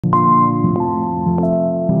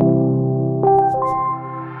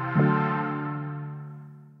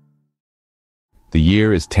The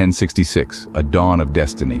year is 1066, a dawn of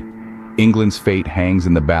destiny. England's fate hangs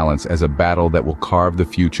in the balance as a battle that will carve the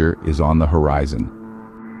future is on the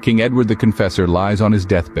horizon. King Edward the Confessor lies on his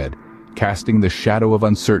deathbed, casting the shadow of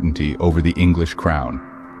uncertainty over the English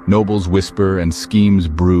crown. Nobles whisper and schemes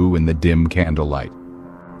brew in the dim candlelight.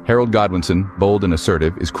 Harold Godwinson, bold and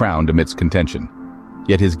assertive, is crowned amidst contention.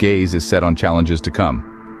 Yet his gaze is set on challenges to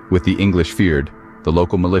come, with the English feared, the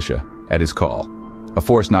local militia, at his call. A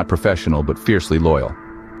force not professional but fiercely loyal.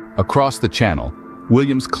 Across the Channel,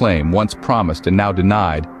 William's claim, once promised and now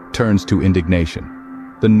denied, turns to indignation.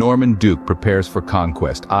 The Norman Duke prepares for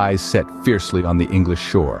conquest, eyes set fiercely on the English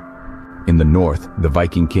shore. In the north, the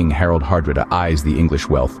Viking king Harold Hardrada eyes the English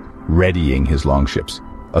wealth, readying his longships.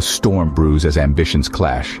 A storm brews as ambitions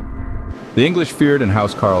clash. The English feared and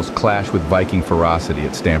housecarls clash with Viking ferocity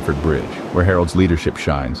at Stamford Bridge, where Harold's leadership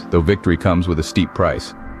shines, though victory comes with a steep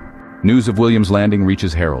price. News of William's landing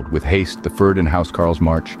reaches Harold. With haste, the Fyrd and housecarls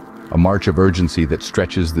march, a march of urgency that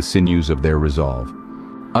stretches the sinews of their resolve.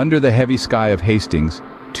 Under the heavy sky of Hastings,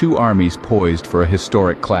 two armies poised for a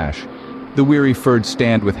historic clash. The weary Fyrd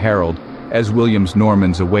stand with Harold, as William's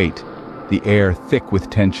Normans await, the air thick with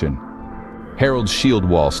tension. Harold's shield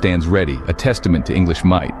wall stands ready, a testament to English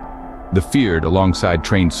might. The feared, alongside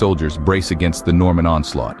trained soldiers, brace against the Norman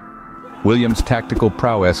onslaught. William's tactical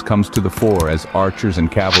prowess comes to the fore as archers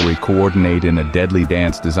and cavalry coordinate in a deadly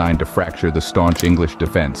dance designed to fracture the staunch English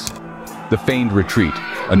defense. The feigned retreat,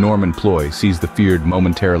 a Norman ploy, sees the feared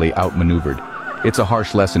momentarily outmaneuvered. It's a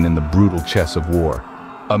harsh lesson in the brutal chess of war.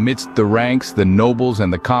 Amidst the ranks, the nobles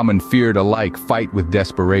and the common feared alike fight with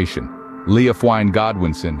desperation. Leofwine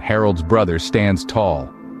Godwinson, Harold's brother, stands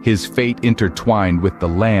tall, his fate intertwined with the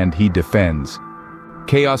land he defends.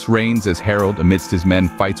 Chaos reigns as Harold, amidst his men,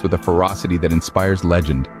 fights with a ferocity that inspires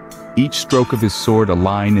legend. Each stroke of his sword a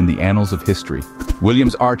line in the annals of history.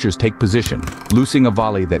 William's archers take position, loosing a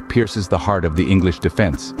volley that pierces the heart of the English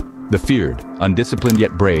defense. The feared, undisciplined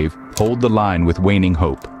yet brave, hold the line with waning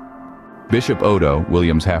hope. Bishop Odo,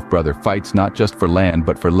 William's half-brother, fights not just for land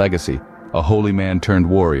but for legacy, a holy man turned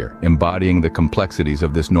warrior, embodying the complexities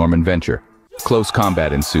of this Norman venture. Close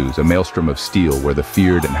combat ensues, a maelstrom of steel where the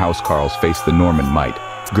feared and housecarls face the Norman might.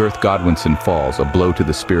 Gurth Godwinson falls, a blow to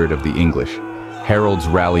the spirit of the English. Harold's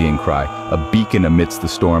rallying cry, a beacon amidst the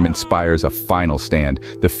storm, inspires a final stand.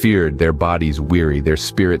 The feared, their bodies weary, their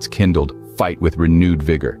spirits kindled, fight with renewed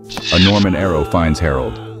vigor. A Norman arrow finds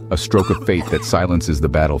Harold, a stroke of fate that silences the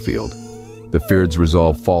battlefield. The feared's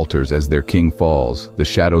resolve falters as their king falls, the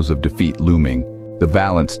shadows of defeat looming. The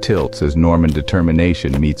balance tilts as Norman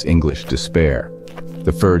determination meets English despair.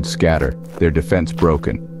 The Fyrd scatter, their defense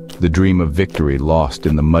broken, the dream of victory lost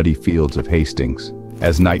in the muddy fields of Hastings.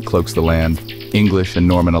 As night cloaks the land, English and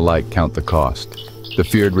Norman alike count the cost. The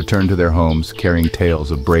feared return to their homes, carrying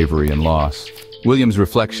tales of bravery and loss. William's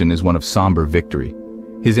reflection is one of somber victory.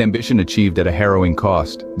 His ambition achieved at a harrowing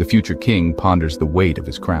cost, the future king ponders the weight of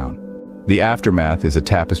his crown. The aftermath is a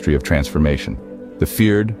tapestry of transformation. The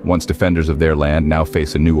feared, once defenders of their land, now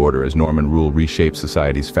face a new order as Norman rule reshapes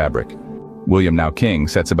society's fabric. William, now king,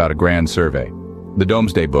 sets about a grand survey. The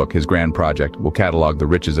Domesday Book, his grand project, will catalog the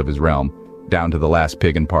riches of his realm, down to the last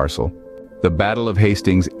pig and parcel. The Battle of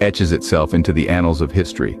Hastings etches itself into the annals of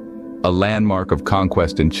history, a landmark of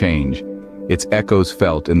conquest and change, its echoes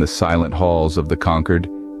felt in the silent halls of the conquered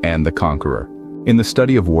and the conqueror. In the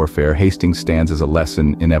study of warfare, Hastings stands as a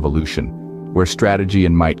lesson in evolution, where strategy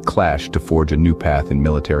and might clash to forge a new path in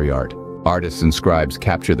military art. Artists and scribes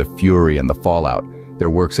capture the fury and the fallout, their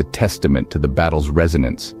works a testament to the battle's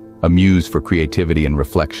resonance, a muse for creativity and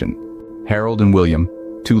reflection. Harold and William,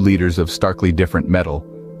 two leaders of starkly different metal,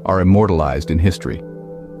 are immortalized in history.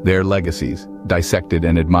 Their legacies, dissected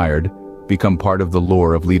and admired, become part of the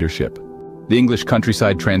lore of leadership. The English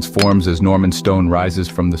countryside transforms as Norman stone rises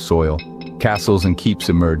from the soil. Castles and keeps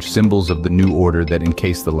emerge, symbols of the new order that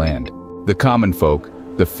encase the land. The common folk,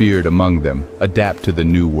 the feared among them, adapt to the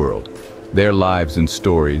new world. Their lives and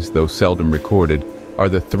stories, though seldom recorded, are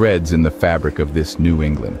the threads in the fabric of this New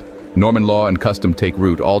England. Norman law and custom take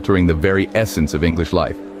root, altering the very essence of English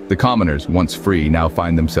life. The commoners, once free, now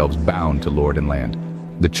find themselves bound to lord and land.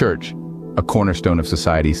 The church, a cornerstone of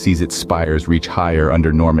society, sees its spires reach higher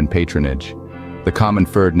under Norman patronage. The common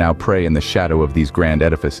fyrd now pray in the shadow of these grand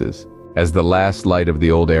edifices. As the last light of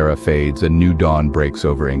the old era fades, a new dawn breaks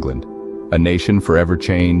over England. A nation forever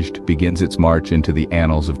changed begins its march into the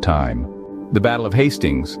annals of time. The Battle of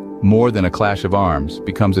Hastings, more than a clash of arms,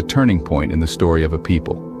 becomes a turning point in the story of a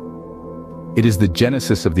people. It is the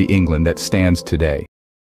genesis of the England that stands today.